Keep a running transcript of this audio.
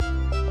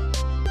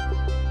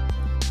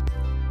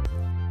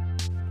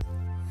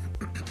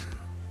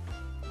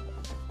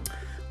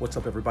What's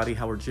up, everybody?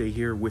 Howard J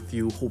here with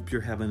you. Hope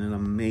you're having an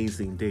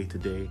amazing day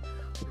today.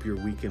 Hope your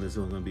weekend is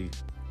going to be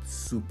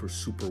super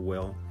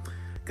well.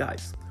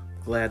 Guys,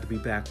 glad to be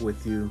back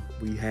with you.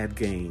 We had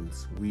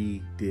games.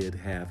 We did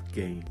have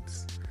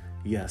games.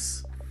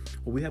 Yes.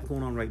 What we have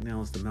going on right now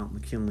is the Mount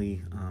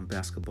McKinley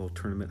basketball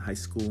tournament, high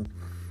school.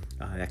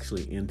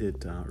 Actually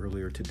ended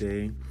earlier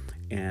today.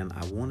 And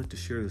I wanted to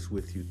share this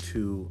with you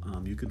too.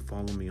 You can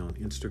follow me on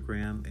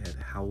Instagram at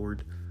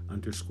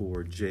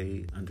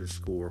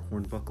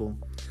Howard_J_Hornbuckle.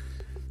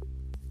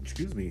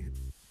 Excuse me.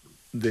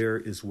 There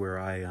is where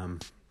I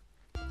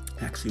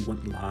actually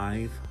went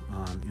live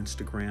on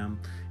Instagram,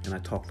 and I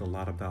talked a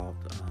lot about,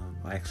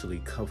 I actually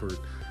covered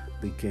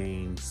the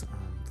games,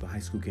 the high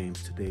school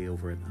games today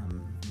over at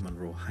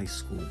Monroe High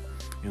School.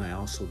 And I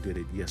also did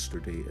it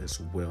yesterday as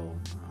well,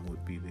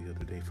 would be the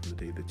other day from the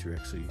day that you're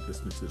actually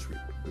listening to this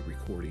the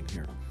recording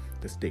here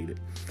that's dated.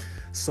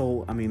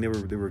 So, I mean, they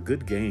were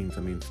good games.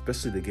 I mean,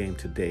 especially the game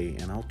today.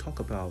 And I'll talk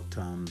about,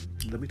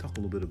 let me talk a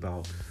little bit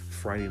about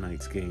Friday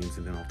night's games,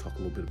 and then I'll talk a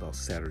little bit about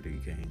Saturday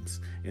games.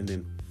 And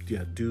then,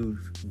 do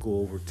go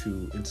over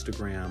to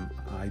Instagram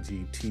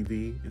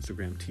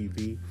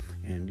TV,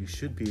 and you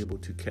should be able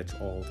to catch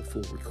all the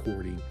full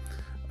recording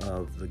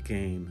of the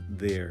game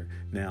there.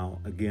 Now,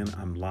 again,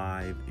 I'm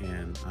live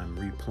and I'm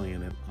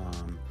replaying it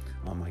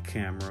on my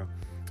camera,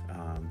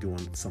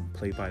 doing some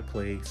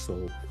play-by-play.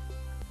 So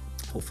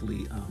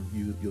hopefully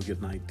you'll get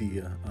an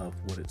idea of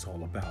what it's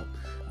all about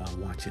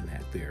watching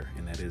that there,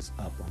 and that is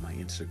up on my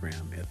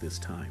Instagram at this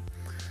time.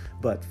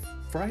 But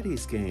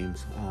Friday's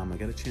games, I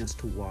got a chance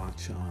to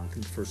watch. I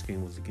think the first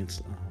game was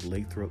against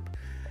Lathrop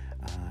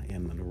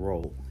and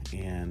Monroe,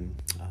 and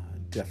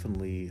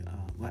definitely,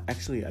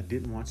 actually, I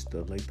didn't watch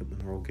the Lathrop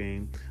Monroe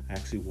game. I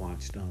actually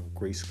watched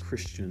Grace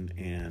Christian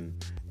and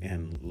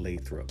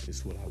Lathrop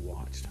is what I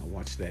watched. I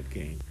watched that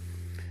game,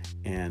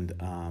 and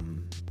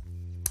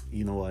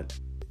you know what?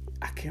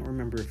 I can't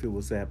remember if it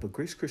was that, but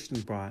Grace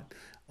Christian brought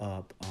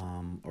up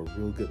a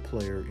real good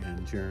player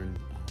in Jaron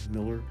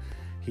Miller.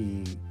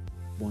 He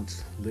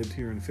once lived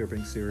here in the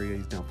Fairbanks area.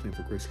 He's now playing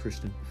for Grace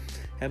Christian.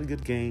 Had a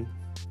good game.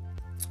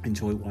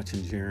 Enjoyed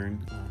watching Jaron,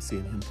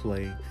 seeing him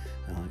play.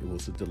 It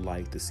was a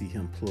delight to see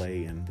him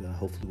play, and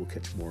hopefully we'll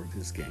catch more of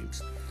his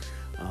games.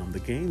 The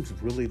games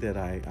really that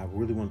I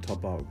really want to talk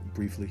about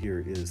briefly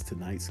here is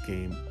tonight's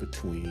game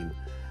between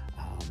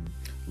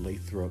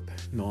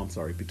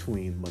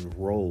between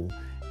Monroe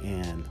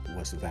and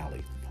West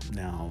Valley.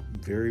 Now,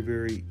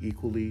 very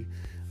equally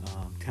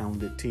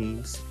talented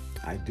teams.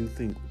 I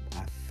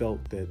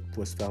felt that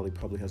West Valley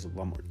probably has a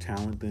lot more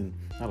talent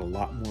not a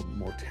lot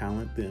more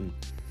talent than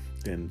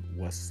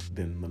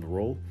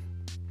Monroe.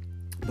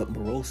 But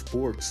Monroe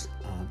sports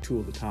two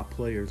of the top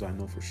players I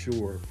know for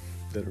sure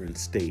that are in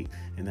state,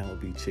 and that would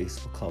be Chase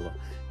McCullough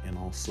and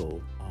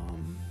also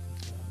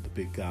the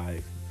big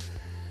guy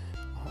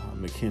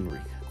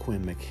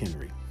Quinn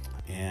McHenry.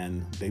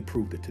 And they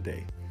proved it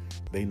today.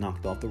 They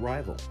knocked off the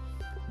rival.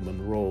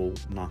 Monroe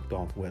knocked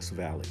off West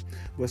Valley.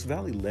 West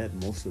Valley led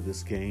most of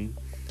this game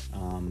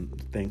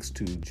thanks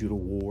to Judah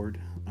Ward,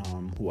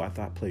 who I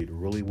thought played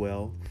really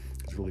well.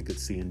 It's really good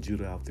seeing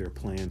Judah out there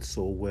playing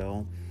so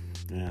well.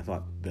 And I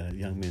thought the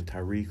young man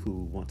Tyreek, who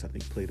once I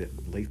think played at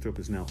Lathrop,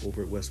 is now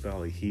over at West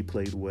Valley. He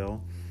played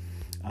well.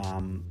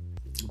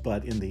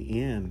 But in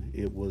the end,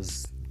 it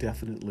was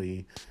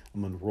definitely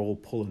Monroe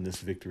pulling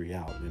this victory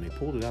out. And they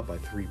pulled it out by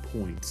 3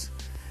 points.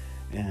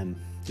 And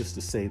just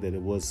to say that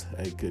it was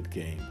a good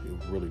game. It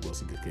really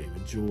was a good game.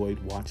 Enjoyed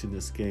watching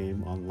this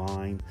game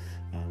online.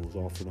 It was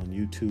offered on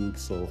YouTube.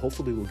 So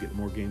hopefully we'll get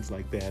more games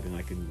like that, and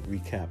I can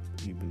recap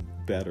even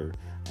better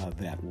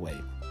that way.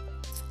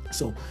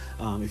 So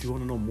if you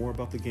want to know more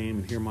about the game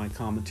and hear my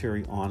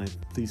commentary on it,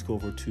 please go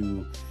over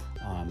to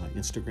my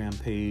Instagram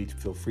page.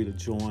 Feel free to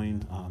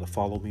join, to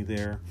follow me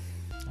there.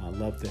 I'd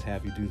love to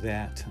have you do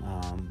that.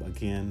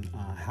 Again,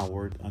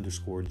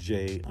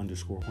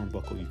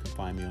 Howard_J_Hornbuckle. You can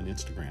find me on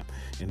Instagram.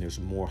 And there's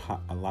a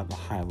lot of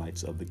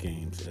highlights of the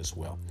games as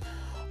well.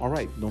 All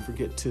right. Don't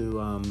forget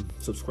to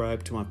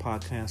subscribe to my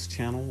podcast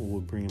channel.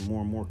 We'll bring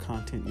more and more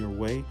content your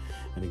way.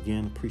 And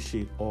again,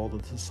 appreciate all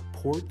of the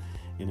support.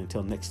 And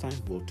until next time,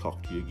 we'll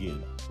talk to you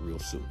again real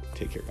soon.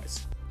 Take care,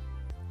 guys.